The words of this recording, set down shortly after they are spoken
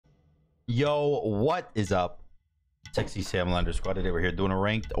Yo, what is up? Sexy Salamander Squad today. We're here doing a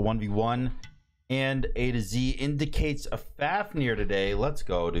ranked 1v1 and A to Z indicates a Fafnir today. Let's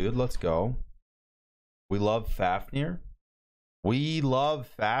go, dude. Let's go. We love Fafnir. We love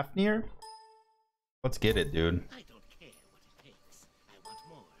Fafnir. Let's get it, dude. I don't care what it takes. I want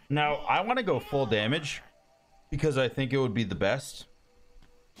more. Now, I want to go full damage because I think it would be the best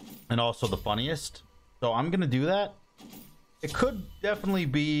and also the funniest. So I'm going to do that. It could definitely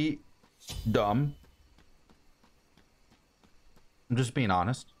be dumb. I'm just being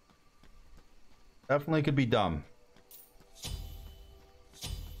honest. Definitely could be dumb.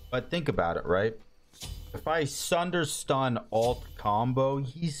 But think about it, right? If I Sunder Stun alt combo,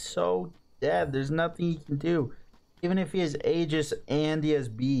 he's so dead. There's nothing he can do. Even if he has Aegis and he has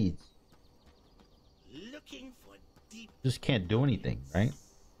beads. Looking for deep. Just can't do anything, right?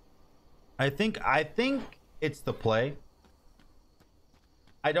 I think it's the play.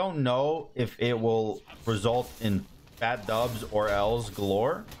 I don't know if it will result in fat dubs or L's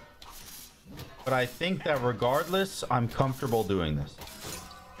galore, but I think that regardless, I'm comfortable doing this.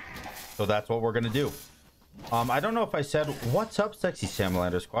 So that's what we're gonna do. I don't know if I said, what's up, Sexy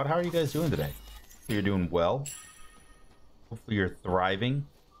Salamander Squad? How are you guys doing today? You're doing well. Hopefully you're thriving.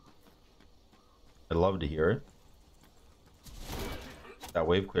 I'd love to hear it. That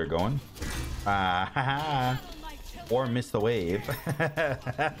wave clear going. Or miss the wave.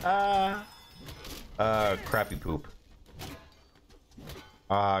 Crappy poop.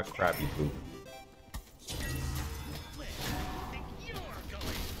 Crappy poop.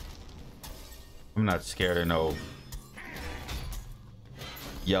 I'm not scared of no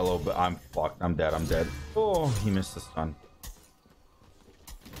yellow, but I'm fucked. I'm dead. I'm dead. Oh, he missed the stun.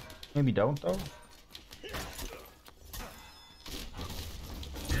 Maybe don't though.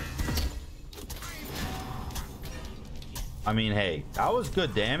 I mean, hey, that was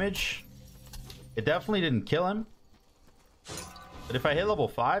good damage. It definitely didn't kill him. But if I hit level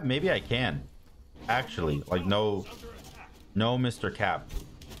 5, maybe I can. Actually, like no Mr. Cap.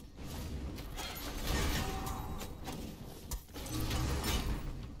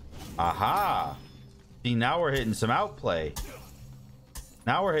 Aha. See, now we're hitting some outplay.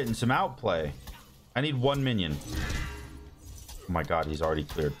 Now we're hitting some outplay. I need 1 minion. Oh my god, he's already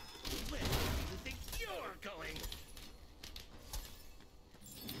cleared.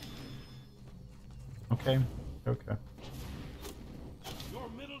 Okay. Okay. Your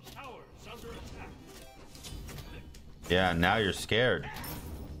middle tower is under attack. Yeah, now you're scared.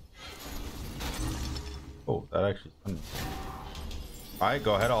 Oh, that actually. All right,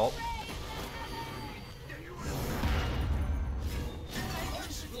 go ahead, alt.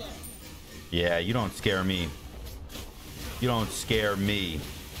 Yeah, you don't scare me. You don't scare me.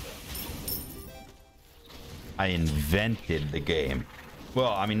 I invented the game.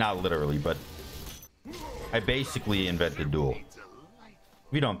 Well, I mean, not literally, but I basically invented Duel.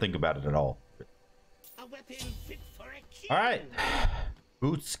 We don't think about it at all. A weapon fit for a king. All right,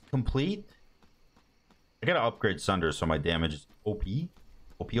 boots complete. I gotta upgrade Sunder so my damage is OP.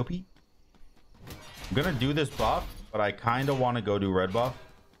 OP. I'm gonna do this buff, but I kind of want to go do red buff.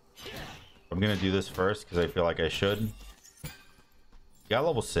 I'm gonna do this first because I feel like I should. Got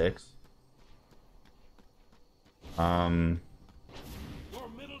level 6. Can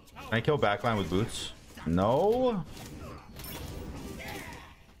I kill backline with boots? No.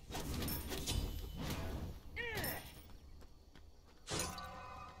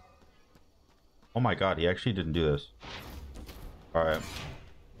 Oh my god, he actually didn't do this. All right.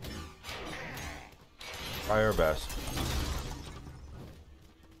 Try our best.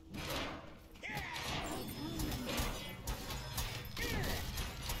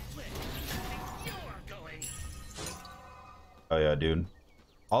 Oh yeah, dude.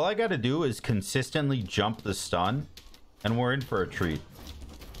 All I gotta do is consistently jump the stun, and we're in for a treat.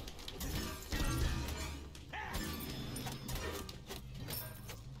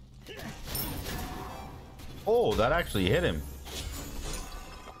 Oh, that actually hit him.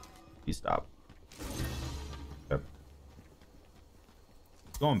 He stopped. Yep.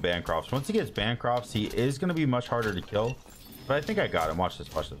 Going Bancrofts. Once he gets Bancrofts, he is gonna be much harder to kill. But I think I got him. Watch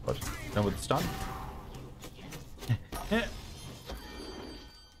this, watch this, watch this. And with the stun.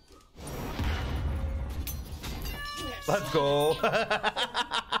 Let's go.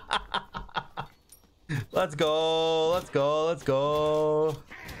 Let's go. Let's go. Let's go.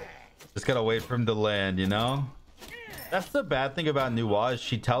 Just gotta wait for him to land, you know? That's the bad thing about Nuwa, is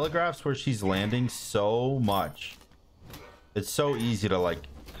she telegraphs where she's landing so much. It's so easy to, like,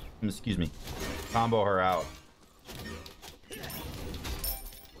 excuse me, combo her out.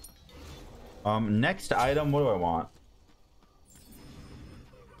 Next item, what do I want?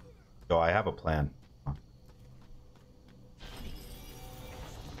 Yo, I have a plan.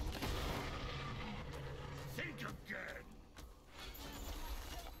 Think again.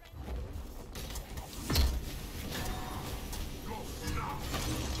 Go now.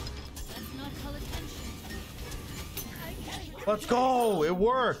 Let's not call attention. Let's go. It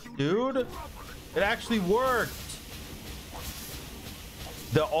worked, dude. It actually worked.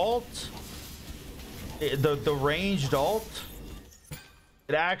 The ult, the ranged ult,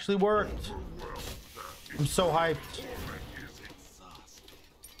 it actually worked. I'm so hyped.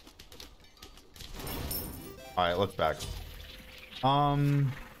 All right, let's back.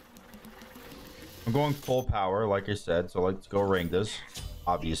 I'm going full power, like I said. So let's go RANGDAS.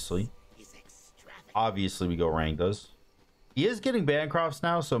 Obviously we go RANGDAS. He is getting BANCROFTS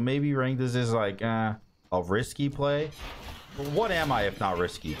now, so maybe RANGDAS is like a risky play. But what am I if not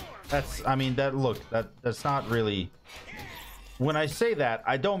risky? That's, I mean, that's not really. When I say that,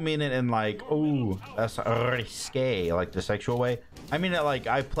 I don't mean it in like, oh, that's risque, like the sexual way. I mean it like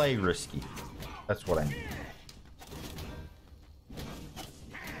I play risky. That's what I mean.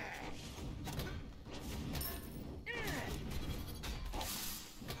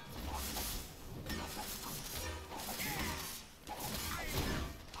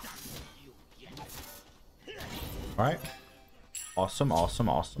 All right. Awesome, awesome,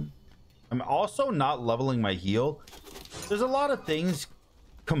 awesome. I'm also not leveling my heal. There's a lot of things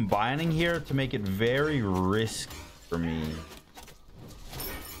combining here to make it very risky for me.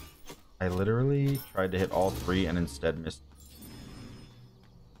 I literally tried to hit all three and instead missed.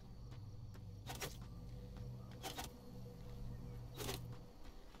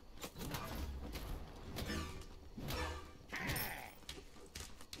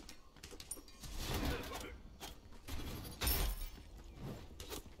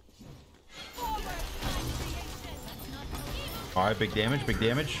 All right, big damage, big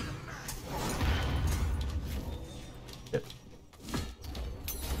damage. Shit.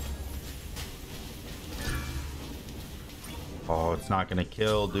 Oh, it's not gonna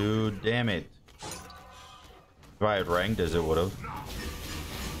kill, dude. Damn it. If I had ranked as it would have.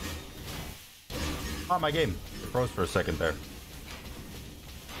 Oh, my game. It froze for a second there.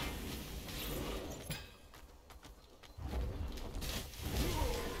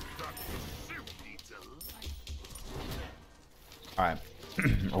 All right.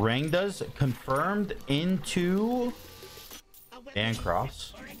 RANGDAS confirmed into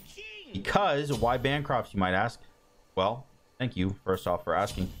BANCROFTS. Because, why BANCROFTS, you might ask? Well, thank you, first off, for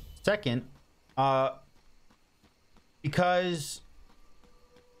asking. Second, because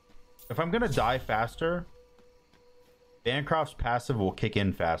if I'm going to die faster, BANCROFTS passive will kick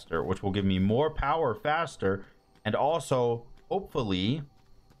in faster, which will give me more power faster, and also, hopefully,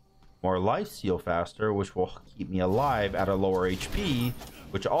 more life steal faster, which will keep me alive at a lower HP,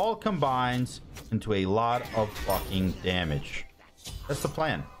 which all combines into a lot of fucking damage. That's the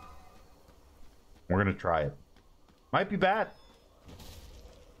plan. We're gonna try it. Might be bad.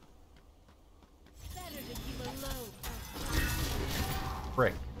 Better to keep a low.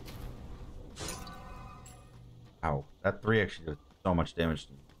 Frick. Ow. That 3 actually did so much damage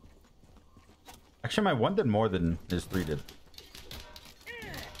to me. Actually, my 1 did more than his 3 did.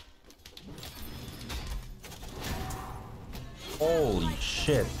 Holy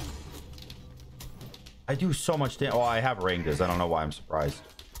shit. I do so much damage. Oh, I have RANGDAS. I don't know why I'm surprised.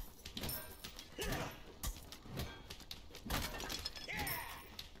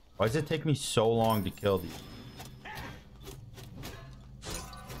 Why does it take me so long to kill these?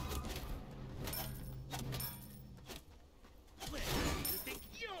 Where do you think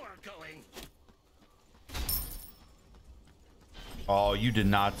you're going? Oh, you did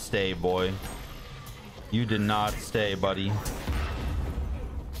not stay, boy. You did not stay, buddy.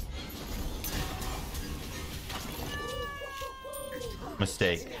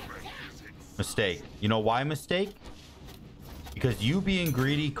 Mistake. Mistake. You know why mistake? Because you being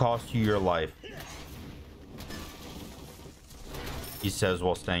greedy cost you your life. He says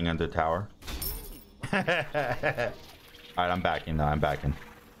while staying under tower. Alright, I'm backing now. I'm backing.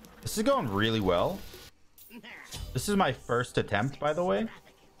 This is going really well. This is my first attempt, by the way.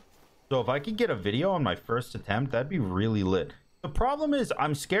 So if I could get a video on my first attempt, that'd be really lit. The problem is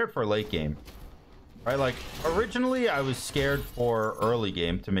I'm scared for late game. Right? Like, originally I was scared for early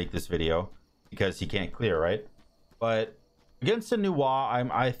game to make this video because he can't clear, right? But against the Nuwa,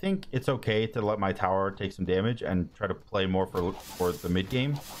 I think it's okay to let my tower take some damage and try to play more for the mid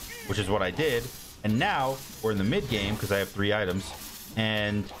game, which is what I did. And now we're in the mid game because I have 3 items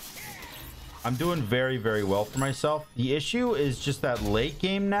and I'm doing very, very well for myself. The issue is just that late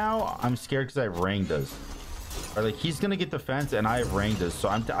game now, I'm scared because I have RANGDAS. Or like he's gonna get defense and I have RANGDAS, so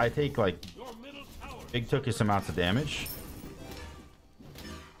I take like big tookish amounts of damage.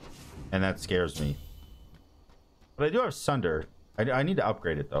 And that scares me. But I do have Sunder. I need to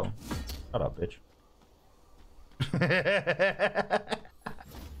upgrade it though. Shut up, bitch. That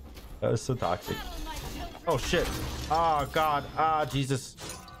was so toxic. Oh shit. Oh god. Ah, Jesus.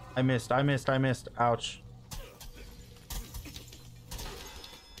 I missed. Ouch.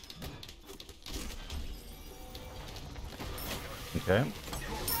 Okay.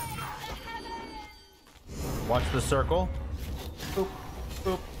 Watch the circle. Boop.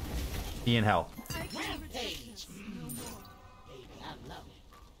 Boop. He in hell.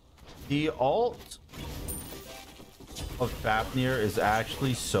 The ult of Fafnir is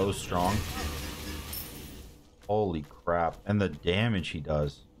actually so strong. Holy crap. And the damage he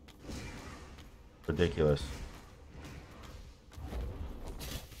does. Ridiculous.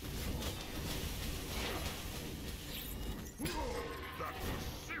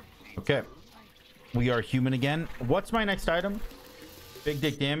 Okay. We are human again. What's my next item? Big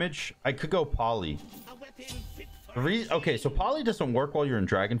dick damage. I could go Poly. Okay, so Poly doesn't work while you're in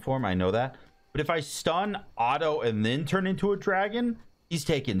dragon form. I know that. But if I stun, auto, and then turn into a dragon, he's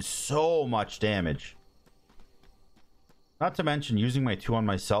taking so much damage. Not to mention, using my 2 on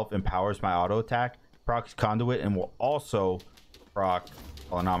myself empowers my auto attack, procs Conduit, and will also proc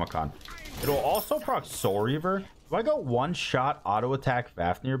Olonomicon. It'll also proc Soul Reaver. Do I go one-shot auto attack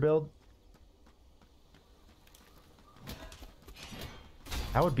Fafnir build?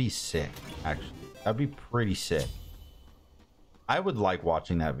 That would be sick, actually. That'd be pretty sick. I would like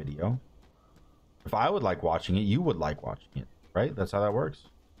watching that video. If I would like watching it, you would like watching it, right? That's how that works.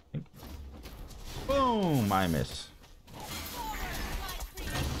 I think. Boom! I miss.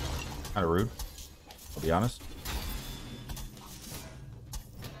 Kind of rude, I'll be honest.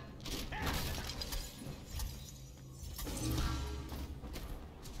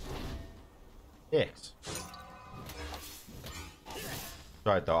 X.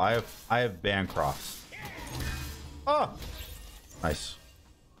 Right though, I have BANCROFTS. Oh, nice.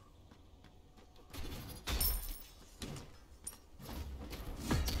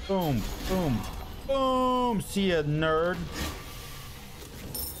 Boom, boom, boom. See ya, nerd.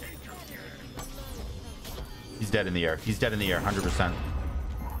 He's dead in the air. He's dead in the air, 100%.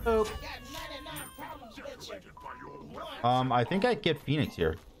 Oh. I think I get Phoenix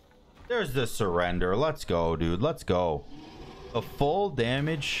here. There's the surrender. Let's go, dude. Let's go. The full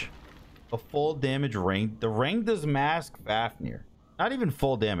damage rank. The RANGDAS mask Fafnir. Not even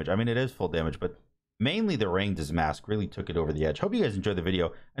full damage. I mean, it is full damage, but mainly the RANGDAS mask really took it over the edge. Hope you guys enjoyed the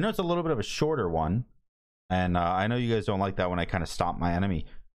video. I know it's a little bit of a shorter one, and I know you guys don't like that when I kind of stomp my enemy,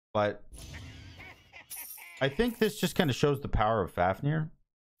 but I think this just kind of shows the power of Fafnir.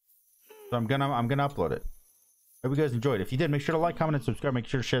 So I'm gonna upload it. Hope you guys enjoyed. If you did, make sure to like, comment, and subscribe. Make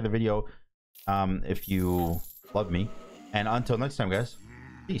sure to share the video if you love me. And until next time, guys,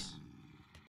 peace.